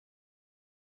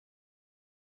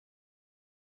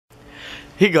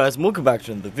Hey guys, welcome back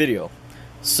to another video.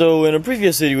 So in a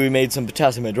previous video we made some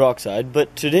potassium hydroxide,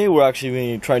 but today we're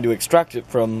actually trying to extract it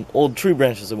from old tree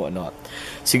branches and whatnot.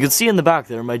 So you can see in the back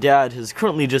there, my dad has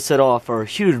currently just set off our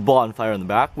huge bonfire in the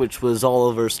back, which was all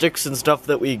of our sticks and stuff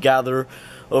that we gather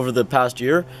over the past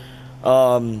year.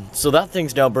 So that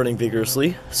thing's now burning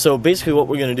vigorously. So basically what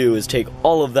we're going to do is take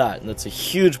all of that, and that's a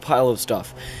huge pile of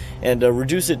stuff, and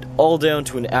reduce it all down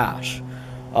to an ash.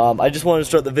 I just wanted to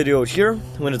start the video here.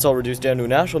 When it's all reduced down to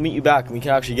an ash, I'll meet you back and we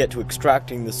can actually get to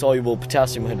extracting the soluble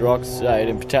potassium hydroxide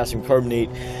and potassium carbonate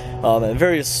and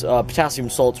various potassium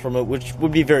salts from it, which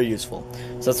would be very useful.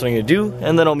 So that's what I'm going to do,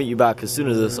 and then I'll meet you back as soon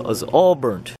as this is all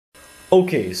burnt.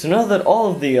 Okay, so now that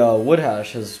all of the wood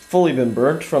hash has fully been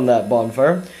burnt from that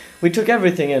bonfire, we took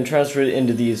everything and transferred it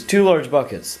into these two large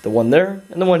buckets, the one there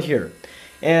and the one here,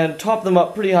 and topped them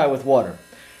up pretty high with water.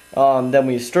 Then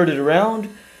we stirred it around.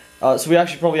 So we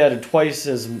actually probably added twice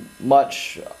as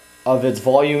much of its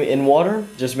volume in water,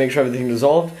 just to make sure everything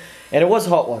dissolved, and it was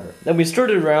hot water. Then we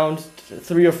stirred it around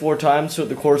 3 or 4 times throughout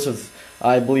the course of,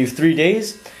 I believe, 3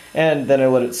 days, and then I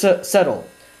let it settle.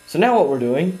 So now what we're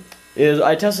doing is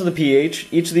I tested the pH.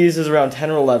 Each of these is around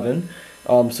 10 or 11,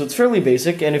 so it's fairly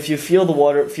basic, and if you feel the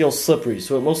water, it feels slippery,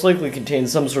 so it most likely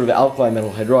contains some sort of alkali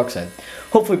metal hydroxide,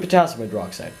 hopefully potassium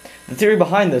hydroxide. The theory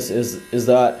behind this is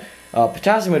that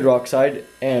potassium hydroxide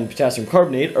and potassium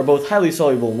carbonate are both highly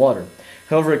soluble in water.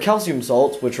 However, calcium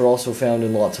salts, which are also found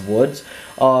in lots of woods,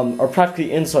 are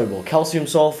practically insoluble. Calcium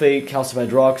sulfate, calcium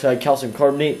hydroxide, calcium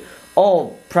carbonate,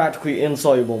 all practically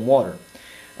insoluble in water.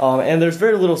 And there's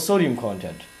very little sodium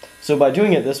content. So by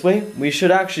doing it this way, we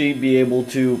should actually be able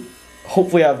to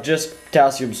hopefully have just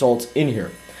potassium salts in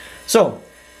here. So,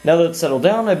 now that it's settled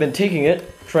down, I've been taking it,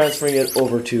 transferring it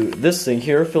over to this thing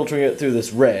here, filtering it through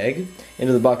this rag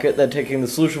into the bucket, then taking the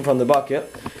solution from the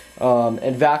bucket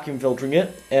and vacuum filtering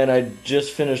it, and I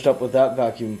just finished up with that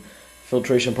vacuum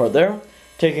filtration part there.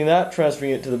 Taking that,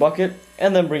 transferring it to the bucket,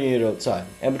 and then bringing it outside.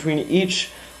 And between each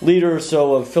liter or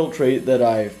so of filtrate that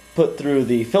I put through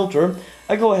the filter,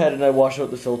 I go ahead and I wash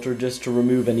out the filter just to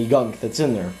remove any gunk that's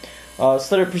in there, so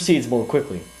that it proceeds more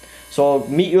quickly. So I'll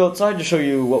meet you outside to show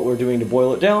you what we're doing to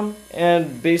boil it down,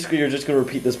 and basically you're just going to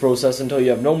repeat this process until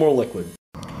you have no more liquid.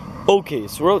 Okay,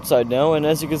 so we're outside now, and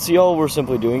as you can see, all we're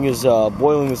simply doing is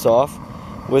boiling this off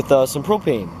with some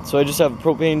propane. So I just have a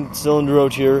propane cylinder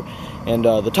out here and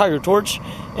the tiger torch,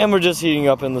 and we're just heating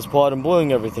up in this pot and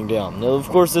boiling everything down. Now, of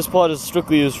course, this pot is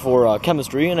strictly used for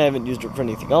chemistry, and I haven't used it for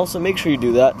anything else, so make sure you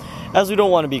do that, as we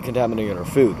don't want to be contaminating our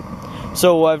food.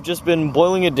 So I've just been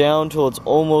boiling it down till it's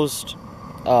almost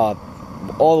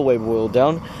all the way boiled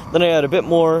down. Then I add a bit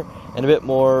more,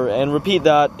 and repeat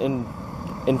that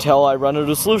until I run out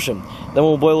of solution. Then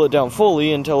we'll boil it down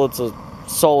fully until it's a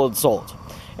solid salt.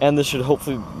 And this should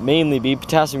hopefully mainly be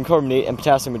potassium carbonate and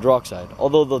potassium hydroxide,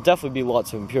 although there'll definitely be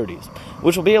lots of impurities,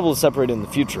 which we'll be able to separate in the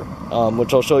future,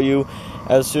 which I'll show you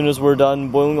as soon as we're done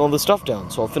boiling all the stuff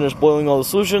down. So I'll finish boiling all the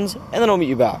solutions, and then I'll meet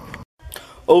you back.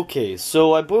 Okay,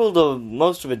 so I boiled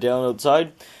most of it down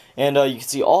outside, and you can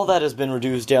see all that has been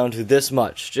reduced down to this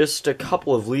much, just a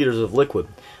couple of liters of liquid,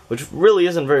 which really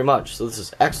isn't very much, so this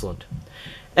is excellent.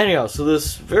 Anyhow, so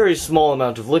this very small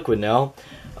amount of liquid now,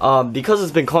 because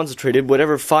it's been concentrated,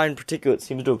 whatever fine particulate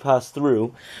seems to have passed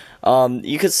through,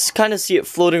 you can kind of see it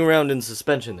floating around in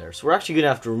suspension there, so we're actually going to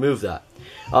have to remove that.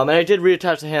 And I did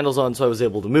reattach the handles on so I was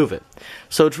able to move it.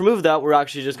 So to remove that, we're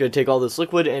actually just going to take all this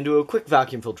liquid and do a quick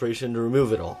vacuum filtration to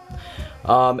remove it all.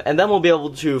 And then we'll be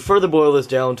able to further boil this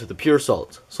down to the pure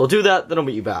salt. So I'll do that, then I'll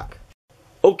meet you back.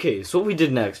 Okay, so what we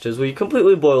did next is we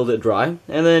completely boiled it dry,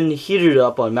 and then heated it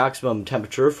up on maximum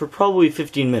temperature for probably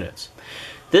 15 minutes.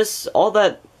 All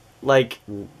that, like,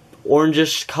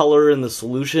 orangish color in the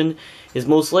solution is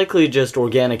most likely just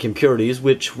organic impurities,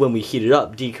 which, when we heat it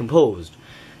up, decomposed.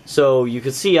 So you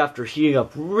can see after heating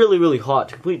up really, really hot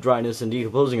to complete dryness and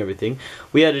decomposing everything,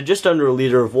 we added just under a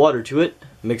liter of water to it,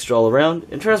 mixed it all around,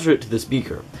 and transferred it to this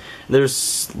beaker.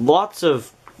 There's lots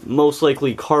of, most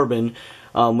likely, carbon,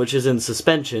 which is in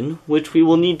suspension, which we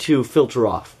will need to filter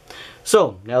off.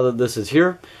 So, now that this is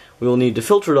here, we will need to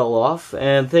filter it all off,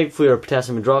 and thankfully our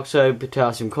potassium hydroxide,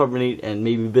 potassium carbonate, and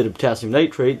maybe a bit of potassium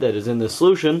nitrate that is in this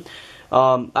solution,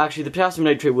 actually the potassium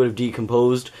nitrate would have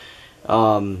decomposed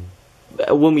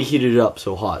when we heated it up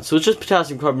so hot. So it's just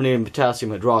potassium carbonate and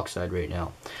potassium hydroxide right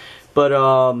now.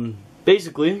 But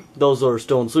basically, those are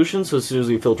still in solution, so as soon as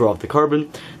we filter off the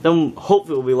carbon, then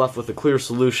hopefully we'll be left with a clear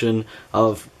solution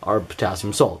of our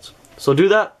potassium salts. So do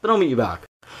that, then I'll meet you back.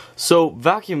 So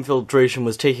vacuum filtration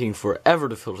was taking forever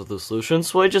to filter the solution,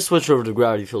 so I just switched over to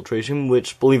gravity filtration,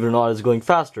 which, believe it or not, is going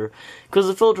faster, because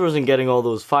the filter isn't getting all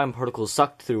those fine particles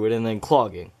sucked through it and then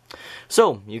clogging.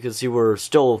 So, you can see we're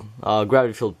still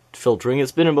gravity filtering.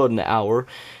 It's been about an hour,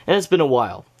 and it's been a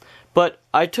while. But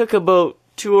I took about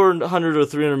 200 or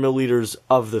 300 milliliters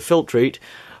of the filtrate,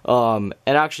 and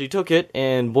actually took it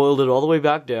and boiled it all the way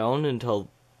back down until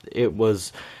it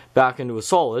was back into a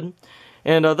solid.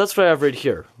 And that's what I have right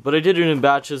here. But I did it in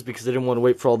batches because I didn't want to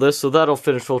wait for all this, so that'll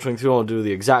finish filtering through and I'll do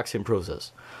the exact same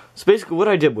process. So basically what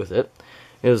I did with it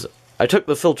is I took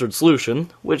the filtered solution,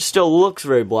 which still looks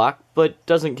very black, but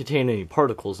doesn't contain any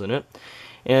particles in it.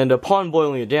 And upon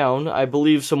boiling it down, I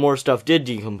believe some more stuff did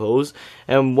decompose,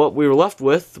 and what we were left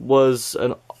with was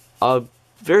a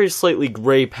very slightly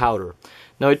gray powder.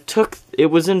 Now it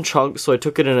was in chunks, so I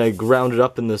took it and I ground it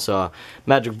up in this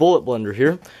magic bullet blender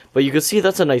here, but you can see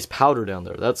that's a nice powder down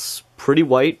there. That's pretty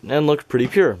white and looked pretty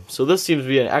pure. So this seems to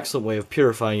be an excellent way of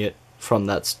purifying it from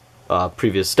that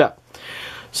previous step.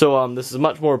 So this is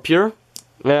much more pure,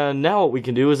 and now what we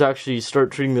can do is actually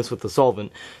start treating this with the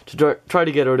solvent to try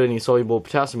to get out any soluble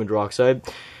potassium hydroxide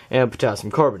and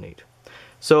potassium carbonate.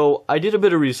 So I did a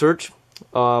bit of research.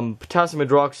 Potassium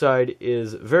hydroxide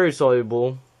is very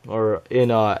soluble in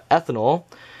ethanol.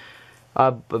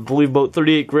 I believe about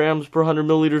 38 grams per 100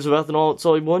 milliliters of ethanol it's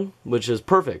soluble in, which is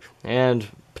perfect. And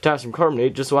potassium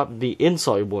carbonate just so happens to be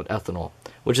insoluble in ethanol,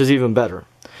 which is even better.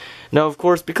 Now, of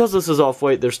course, because this is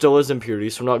off-white, there still is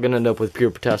impurities, so we're not going to end up with pure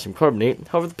potassium carbonate.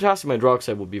 However, the potassium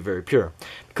hydroxide will be very pure.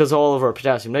 Because all of our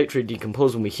potassium nitrate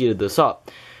decomposed when we heated this up,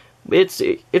 it's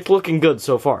looking good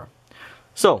so far.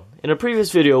 So, in a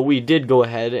previous video, we did go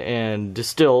ahead and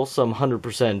distill some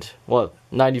 100%, well,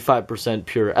 95%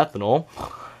 pure ethanol.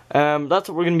 That's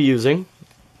what we're going to be using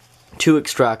to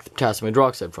extract the potassium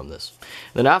hydroxide from this.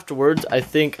 Then afterwards, I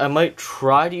think I might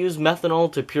try to use methanol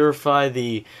to purify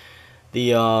the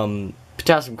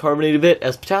potassium carbonate a bit,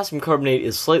 as potassium carbonate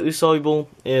is slightly soluble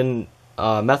in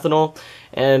methanol,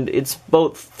 and it's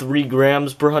about 3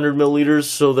 grams per 100 milliliters,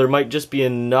 so there might just be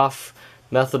enough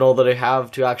methanol that I have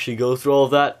to actually go through all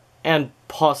of that and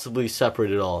possibly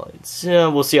separate it all.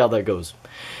 We'll see how that goes.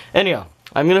 Anyhow,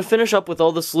 I'm going to finish up with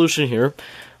all the solution here,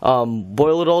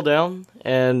 boil it all down,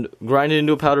 and grind it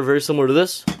into a powder very similar to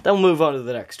this, then we'll move on to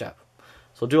the next step.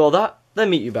 So I'll do all that, then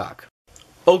meet you back.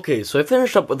 Okay, so I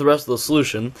finished up with the rest of the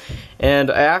solution, and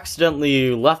I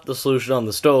accidentally left the solution on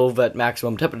the stove at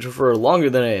maximum temperature for longer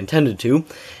than I intended to.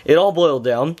 It all boiled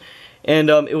down,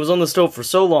 and it was on the stove for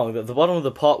so long that the bottom of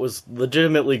the pot was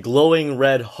legitimately glowing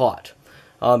red hot,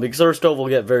 because our stove will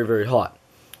get very, very hot.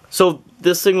 So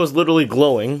this thing was literally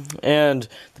glowing, and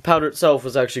the powder itself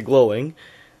was actually glowing.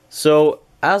 So,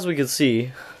 as we can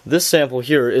see, this sample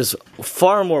here is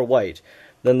far more white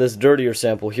than this dirtier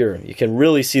sample here. You can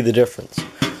really see the difference.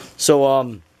 So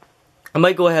I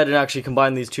might go ahead and actually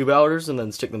combine these two powders and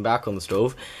then stick them back on the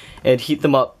stove and heat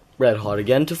them up red hot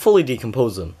again to fully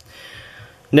decompose them.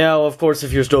 Now, of course,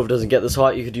 if your stove doesn't get this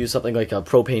hot, you could use something like a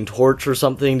propane torch or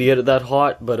something to get it that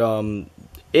hot, but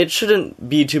it shouldn't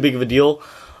be too big of a deal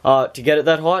to get it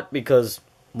that hot, because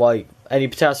like any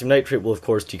potassium nitrate will of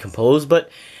course decompose,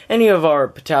 but any of our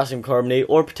potassium carbonate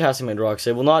or potassium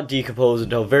hydroxide will not decompose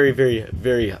until very, very,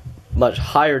 very much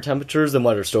higher temperatures than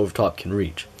what our stovetop can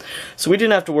reach. So we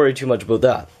didn't have to worry too much about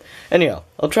that. Anyhow,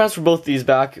 I'll transfer both these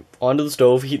back onto the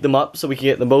stove, heat them up so we can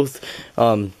get them both,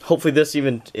 hopefully this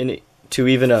to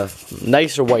even a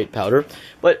nicer white powder,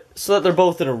 but so that they're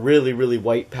both in a really, really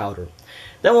white powder.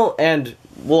 Then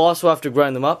we'll also have to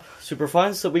grind them up super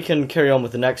fine so that we can carry on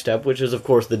with the next step, which is of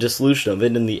course the dissolution of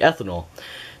it in the ethanol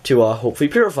to hopefully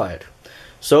purify it.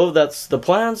 So that's the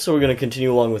plan, so we're going to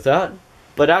continue along with that.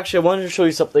 But actually I wanted to show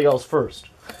you something else first.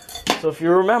 So if you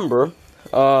remember,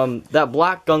 that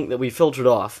black gunk that we filtered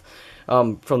off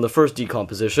from the first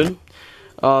decomposition,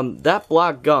 that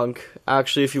black gunk,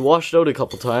 actually if you wash it out a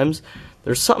couple times,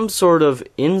 there's some sort of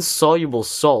insoluble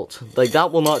salt. Like,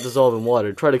 that will not dissolve in water.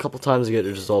 I tried a couple times to get it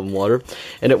to dissolve in water,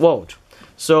 and it won't.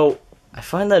 So, I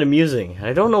find that amusing.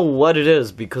 I don't know what it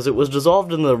is, because it was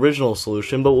dissolved in the original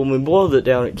solution, but when we boiled it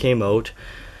down, it came out.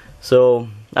 So,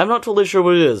 I'm not totally sure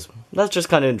what it is. That's just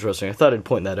kind of interesting. I thought I'd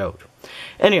point that out.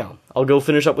 Anyhow, I'll go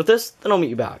finish up with this, then I'll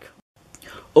meet you back.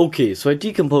 Okay, so I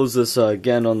decomposed this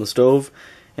again on the stove,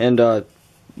 and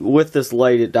with this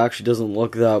light, it actually doesn't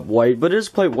look that white, but it is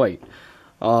quite white.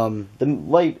 The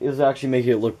light is actually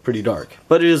making it look pretty dark,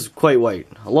 but it is quite white,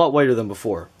 a lot whiter than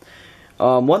before.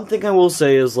 One thing I will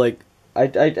say is, like,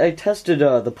 I tested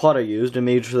the pot I used and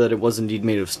made sure that it was indeed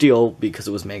made of steel because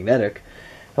it was magnetic.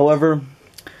 However,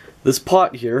 this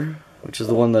pot here, which is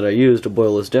the one that I used to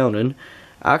boil this down in,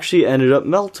 actually ended up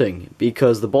melting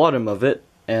because the bottom of it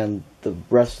and the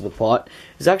rest of the pot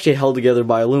is actually held together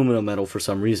by aluminum metal for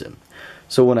some reason.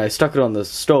 So when I stuck it on the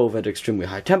stove at extremely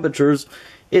high temperatures,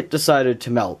 it decided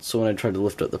to melt. So when I tried to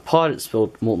lift up the pot, it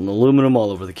spilled molten aluminum all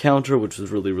over the counter, which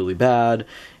was really, really bad,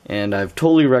 and I've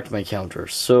totally wrecked my counter.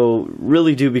 So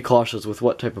really do be cautious with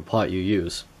what type of pot you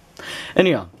use.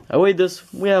 Anyhow, I weighed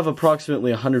this. We have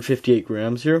approximately 158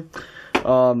 grams here.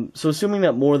 So assuming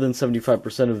that more than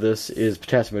 75% of this is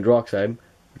potassium hydroxide,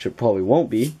 which it probably won't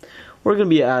be, we're going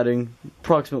to be adding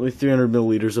approximately 300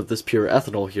 milliliters of this pure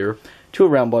ethanol here to a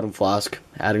round bottom flask,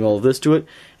 adding all of this to it,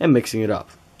 and mixing it up.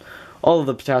 All of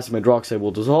the potassium hydroxide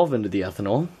will dissolve into the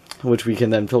ethanol, which we can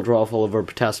then filter off all of our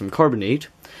potassium carbonate,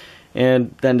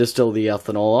 and then distill the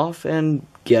ethanol off and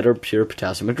get our pure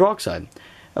potassium hydroxide.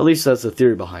 At least that's the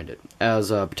theory behind it, as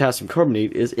potassium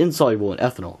carbonate is insoluble in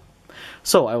ethanol.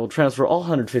 So I will transfer all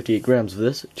 158 grams of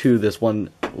this to this 1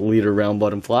 liter round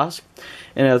bottom flask,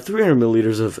 and add 300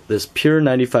 milliliters of this pure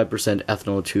 95%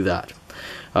 ethanol to that.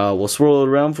 We'll swirl it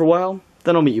around for a while,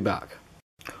 then I'll meet you back.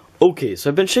 Okay, so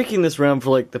I've been shaking this around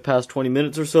for like the past 20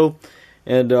 minutes or so,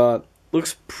 and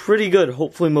looks pretty good.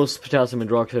 Hopefully most potassium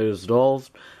hydroxide is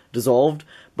dissolved,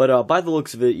 but by the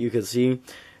looks of it, you can see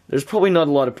there's probably not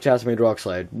a lot of potassium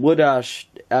hydroxide. Wood ash,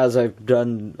 as I've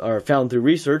done or found through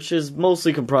research, is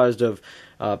mostly comprised of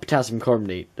potassium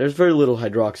carbonate. There's very little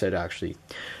hydroxide actually.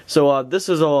 So this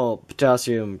is all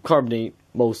potassium carbonate,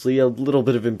 mostly a little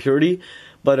bit of impurity,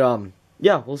 but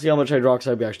yeah, we'll see how much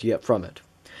hydroxide we actually get from it.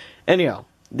 Anyhow,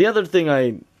 the other thing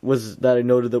I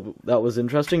noted that was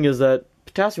interesting is that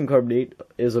potassium carbonate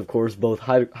is, of course, both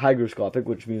hygroscopic,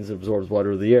 which means it absorbs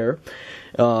water of the air,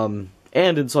 and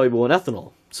insoluble in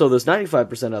ethanol. So this 95%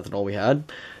 ethanol we had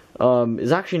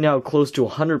is actually now close to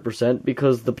 100%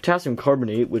 because the potassium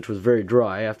carbonate, which was very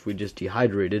dry after we just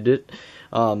dehydrated it,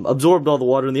 absorbed all the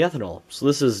water in the ethanol. So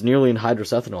this is nearly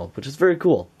anhydrous ethanol, which is very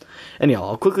cool. Anyhow,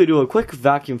 I'll quickly do a quick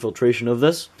vacuum filtration of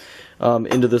this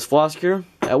into this flask here,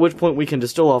 at which point we can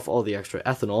distill off all the extra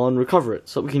ethanol and recover it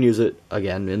so we can use it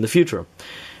again in the future.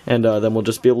 And then we'll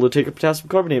just be able to take a potassium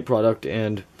carbonate product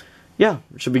and yeah,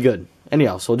 it should be good.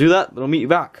 Anyhow, so I'll do that, then I'll meet you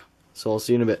back. So I'll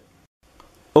see you in a bit.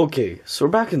 Okay, so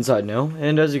we're back inside now,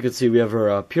 and as you can see we have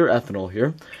our pure ethanol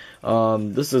here.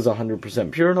 This is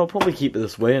 100% pure, and I'll probably keep it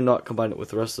this way and not combine it with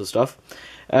the rest of the stuff,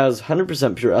 as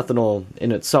 100% pure ethanol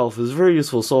in itself is a very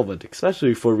useful solvent,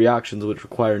 especially for reactions which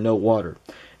require no water,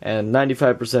 and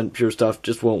 95% pure stuff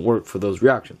just won't work for those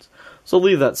reactions, so I'll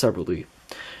leave that separately.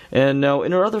 And now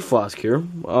in our other flask here,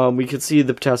 we can see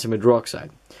the potassium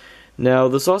hydroxide. Now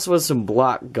this also has some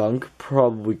black gunk,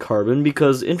 probably carbon,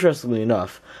 because interestingly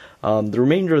enough, the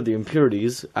remainder of the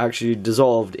impurities actually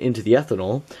dissolved into the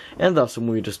ethanol, and thus when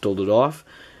we distilled it off,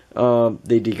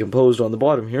 they decomposed on the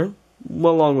bottom here,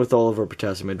 along with all of our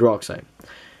potassium hydroxide.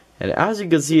 And as you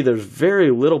can see, there's very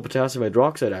little potassium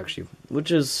hydroxide actually, which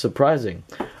is surprising.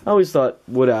 I always thought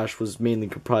wood ash was mainly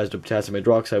comprised of potassium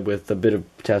hydroxide with a bit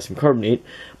of potassium carbonate,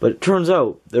 but it turns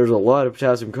out there's a lot of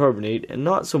potassium carbonate and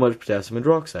not so much potassium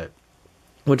hydroxide,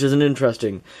 which is an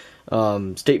interesting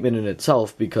statement in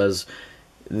itself, because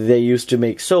they used to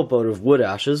make soap out of wood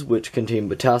ashes, which contain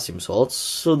potassium salts,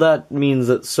 so that means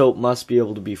that soap must be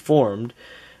able to be formed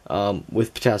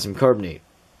with potassium carbonate.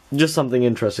 Just something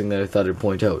interesting that I thought I'd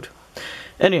point out.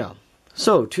 Anyhow,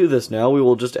 so to this now, we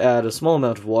will just add a small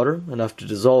amount of water, enough to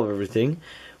dissolve everything.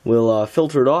 We'll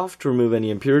filter it off to remove any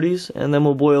impurities, and then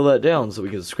we'll boil that down so we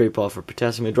can scrape off our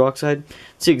potassium hydroxide and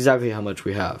see exactly how much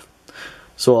we have.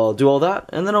 So I'll do all that,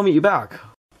 and then I'll meet you back.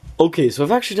 Okay, so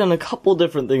I've actually done a couple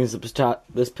different things with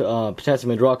this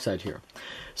potassium hydroxide here.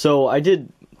 So I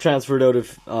did transfer it out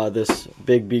of this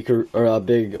big beaker, or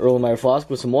big Erlenmeyer flask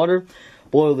with some water,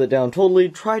 boiled it down totally,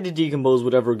 tried to decompose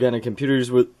whatever organic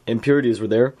impurities were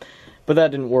there, but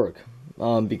that didn't work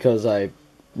because I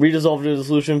redissolved it in the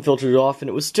solution, filtered it off, and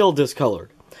it was still discolored.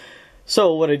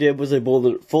 So what I did was I boiled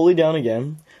it fully down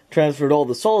again, transferred all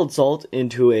the solid salt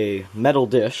into a metal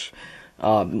dish,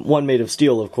 one made of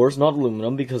steel, of course, not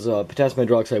aluminum, because potassium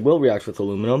hydroxide will react with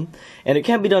aluminum, and it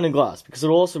can't be done in glass, because it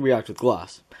will also react with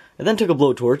glass. I then took a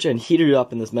blowtorch and heated it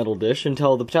up in this metal dish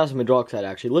until the potassium hydroxide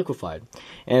actually liquefied,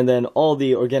 and then all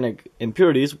the organic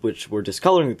impurities, which were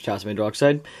discoloring the potassium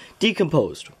hydroxide,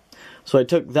 decomposed. So I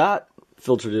took that,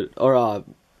 filtered it, or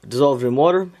dissolved it in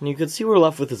water, and you can see we're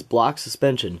left with this black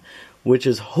suspension, which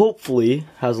hopefully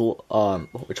has a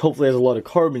lot of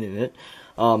carbon in it,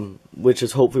 which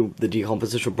is hopefully the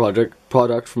decomposition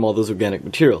product from all those organic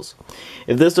materials.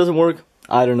 If this doesn't work,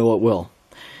 I don't know what will.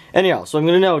 Anyhow, so I'm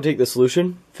going to now take this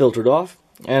solution, filter it off,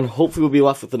 and hopefully we'll be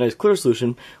left with a nice clear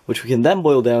solution, which we can then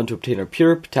boil down to obtain our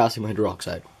pure potassium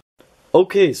hydroxide.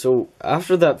 Okay, so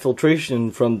after that filtration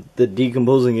from the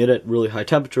decomposing it at really high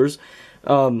temperatures,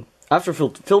 after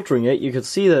filtering it, you can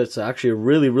see that it's actually a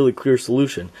really clear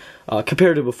solution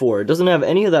compared to before. It doesn't have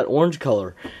any of that orange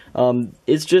color.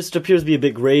 It just appears to be a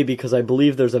bit gray because I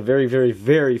believe there's a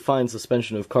very fine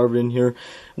suspension of carbon in here,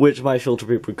 which my filter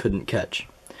paper couldn't catch.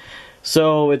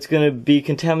 So it's going to be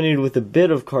contaminated with a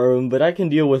bit of carbon, but I can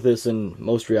deal with this in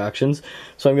most reactions.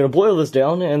 So I'm going to boil this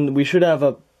down, and we should have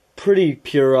a pretty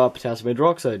pure potassium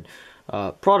hydroxide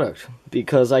product,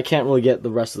 because I can't really get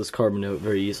the rest of this carbon out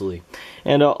very easily.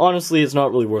 And honestly, it's not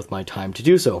really worth my time to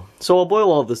do so. So I'll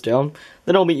boil all of this down,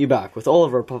 then I'll meet you back with all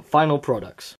of our final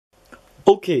products.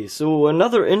 Okay, so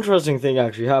another interesting thing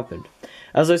actually happened.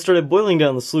 As I started boiling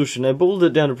down the solution, I boiled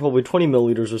it down to probably 20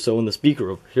 milliliters or so in this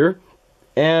beaker over here,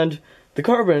 and the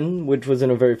carbon, which was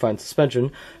in a very fine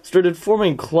suspension, started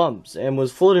forming clumps and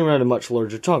was floating around in much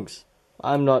larger chunks.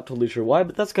 I'm not totally sure why,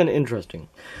 but that's kind of interesting.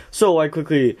 So I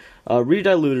quickly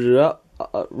rediluted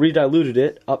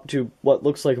it up to what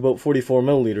looks like about 44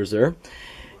 milliliters there,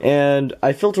 and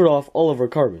I filtered off all of our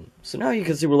carbon. So now you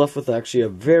can see we're left with actually a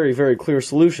very clear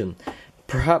solution.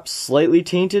 Perhaps slightly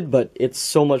tainted, but it's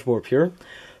so much more pure.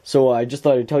 So I just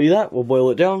thought I'd tell you that. We'll boil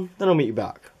it down, then I'll meet you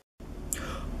back.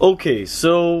 Okay,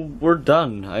 so we're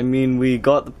done. I mean, we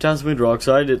got the potassium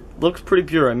hydroxide. It looks pretty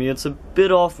pure. I mean, it's a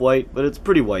bit off-white, but it's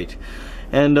pretty white.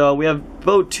 And we have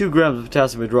about 2 grams of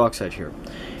potassium hydroxide here.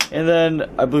 And then,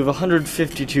 I believe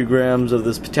 152 grams of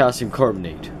this potassium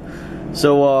carbonate.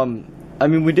 So, I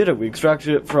mean, we did it. We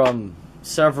extracted it from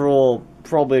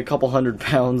probably a couple hundred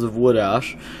pounds of wood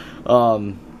ash,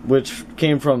 which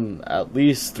came from at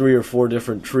least 3 or 4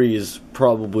 different trees,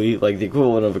 probably, like the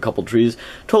equivalent of a couple trees,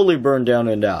 totally burned down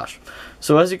into ash.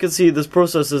 So as you can see, this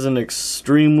process isn't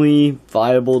extremely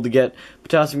viable to get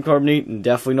potassium carbonate, and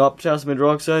definitely not potassium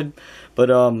hydroxide.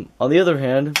 But on the other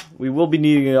hand, we will be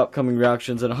needing in upcoming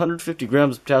reactions, and 150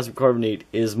 grams of potassium carbonate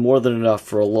is more than enough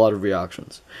for a lot of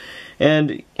reactions.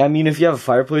 And, I mean, if you have a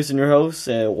fireplace in your house,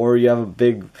 or you have a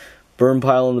big burn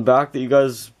pile in the back that you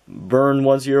guys burn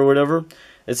once a year or whatever,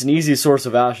 it's an easy source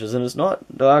of ashes, and it's not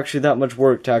actually that much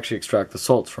work to actually extract the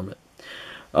salts from it.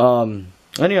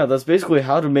 And yeah, that's basically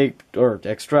how to make or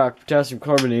extract potassium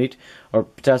carbonate and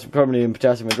potassium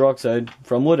hydroxide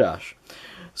from wood ash.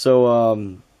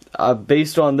 So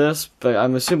based on this,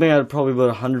 I'm assuming I had probably about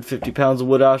 150 pounds of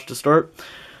wood ash to start.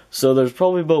 So there's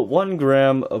probably about 1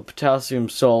 gram of potassium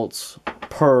salts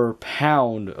per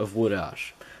pound of wood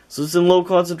ash. So it's in low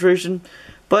concentration,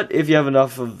 but if you have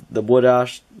enough of the wood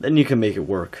ash, then you can make it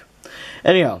work.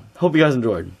 Anyhow, hope you guys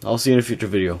enjoyed. I'll see you in a future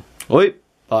video.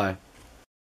 Bye.